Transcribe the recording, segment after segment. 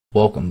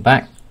Welcome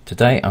back.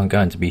 Today I'm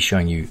going to be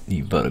showing you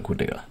the vertical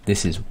digger.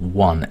 This is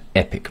one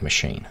epic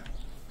machine.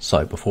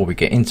 So before we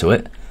get into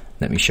it,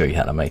 let me show you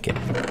how to make it.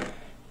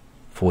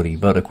 For the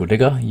vertical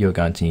digger, you're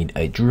going to need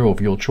a drill of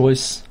your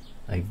choice,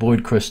 a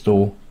void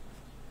crystal,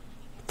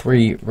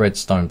 3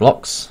 redstone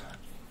blocks,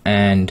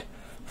 and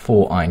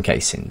 4 iron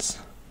casings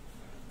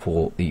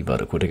for the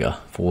vertical digger.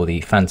 For the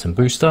phantom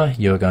booster,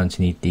 you're going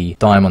to need the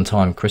diamond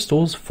time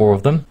crystals, 4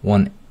 of them,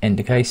 1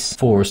 ender case,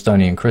 4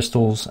 Estonian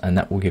crystals, and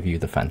that will give you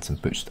the phantom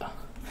booster.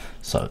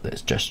 So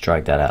let's just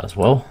drag that out as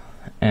well,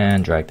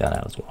 and drag that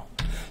out as well.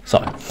 So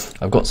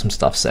I've got some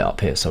stuff set up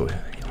here, so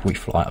if we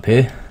fly up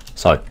here,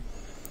 so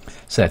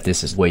say if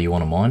this is where you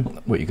want to mine,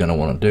 what you're going to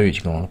want to do is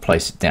you're going to want to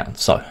place it down.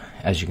 So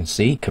as you can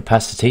see,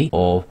 capacity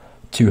of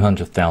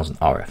 200,000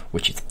 RF,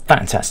 which is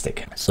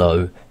fantastic.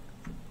 So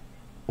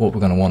what we're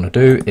going to want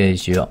to do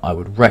is I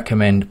would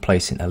recommend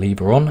placing a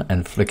lever on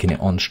and flicking it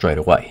on straight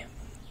away.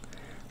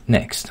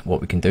 Next,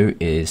 what we can do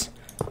is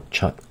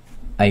chuck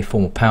a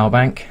form of power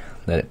bank,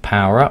 let it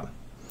power up,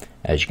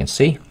 as you can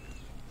see.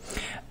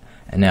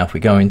 And now if we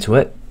go into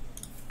it,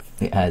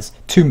 it has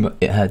two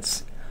modes.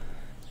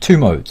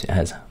 It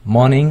has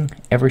mining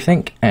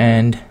everything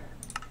and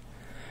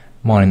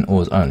mining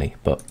ores only,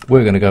 but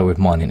we're going to go with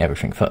mining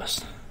everything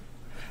first.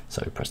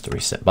 So press the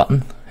reset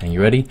button and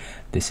you're ready.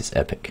 This is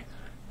epic.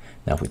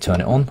 Now if we turn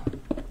it on,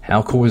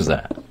 how cool is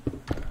that?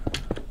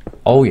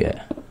 Oh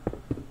yeah.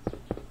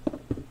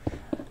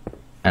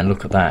 And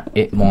look at that,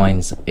 it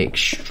mines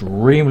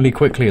extremely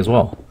quickly as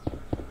well.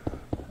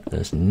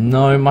 There's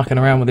no mucking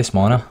around with this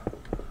miner.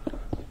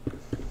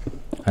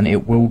 And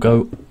it will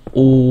go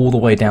all the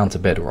way down to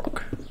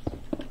bedrock,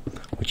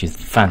 which is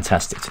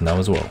fantastic to know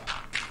as well.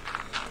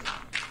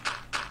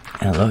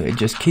 And look, it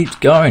just keeps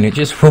going, it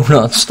just will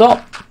not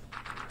stop.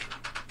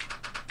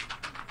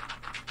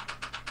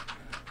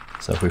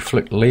 So if we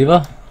flick the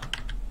lever,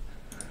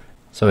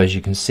 so as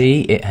you can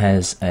see, it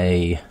has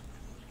a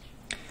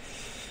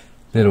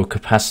little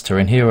capacitor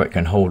in here where it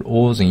can hold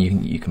ores and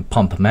you can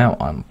pump them out.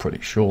 I'm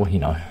pretty sure, you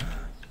know,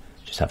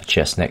 just have a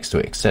chest next to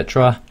it,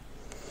 etc.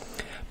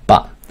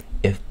 But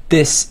if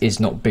this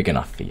is not big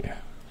enough for you,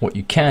 what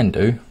you can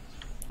do,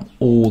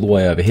 all the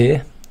way over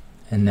here,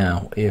 and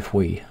now if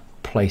we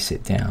place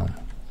it down,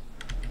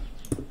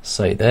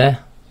 say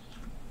there,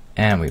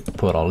 and we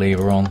put our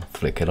lever on,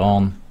 flick it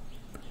on.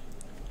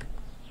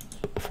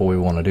 But before we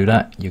want to do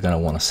that, you're going to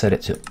want to set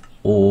it to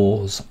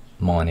ores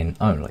mining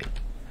only.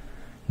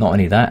 Not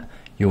only that,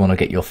 you want to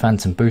get your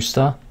phantom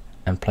booster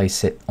and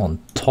place it on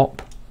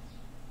top.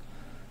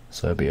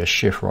 So it'll be a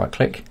shift right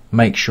click.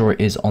 Make sure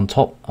it is on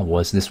top,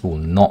 otherwise this will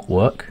not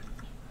work.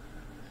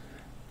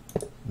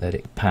 Let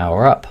it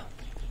power up.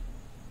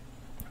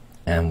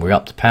 And we're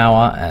up to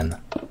power, and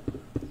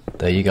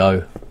there you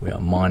go. We are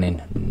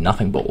mining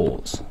nothing but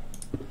ores.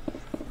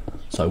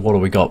 So what do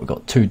we got? We've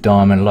got 2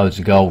 diamond, loads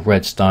of gold,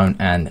 redstone,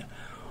 and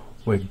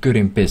we're good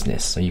in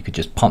business. So you could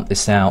just pump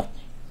this out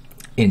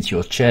into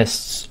your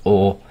chests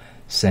or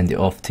send it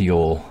off to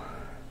your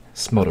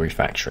smeltery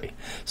factory.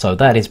 So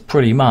that is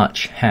pretty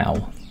much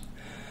how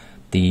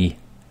the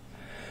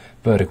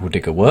vertical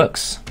digger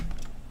works.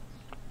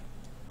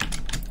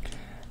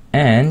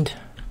 And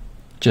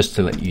just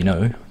to let you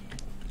know,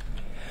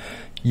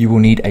 you will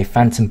need a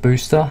phantom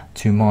booster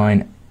to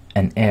mine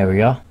an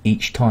area.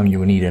 Each time you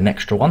will need an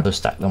extra one to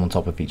stack them on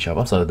top of each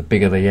other. So the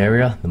bigger the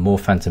area, the more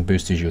phantom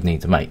boosters you'll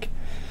need to make.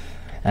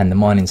 And the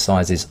mining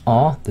sizes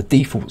are, the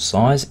default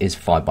size is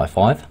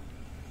 5x5,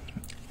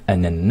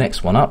 and then the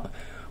next one up,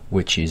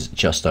 which is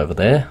just over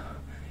there,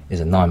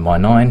 is a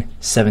 9x9,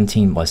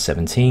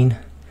 17x17,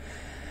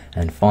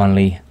 and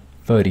finally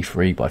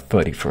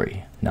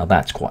 33x33. Now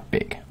that's quite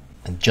big,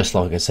 and just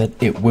like I said,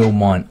 it will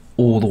mine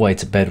all the way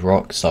to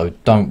bedrock, so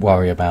don't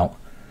worry about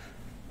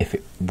if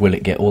it will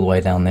get all the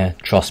way down there.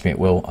 Trust me, it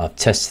will. I've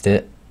tested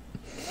it.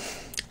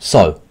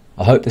 So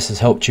I hope this has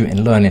helped you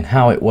in learning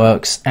how it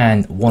works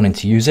and wanting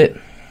to use it.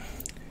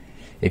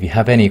 If you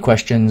have any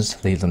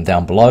questions, leave them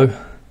down below.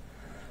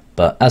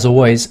 But as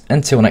always,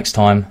 until next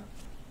time,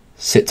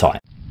 sit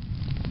tight.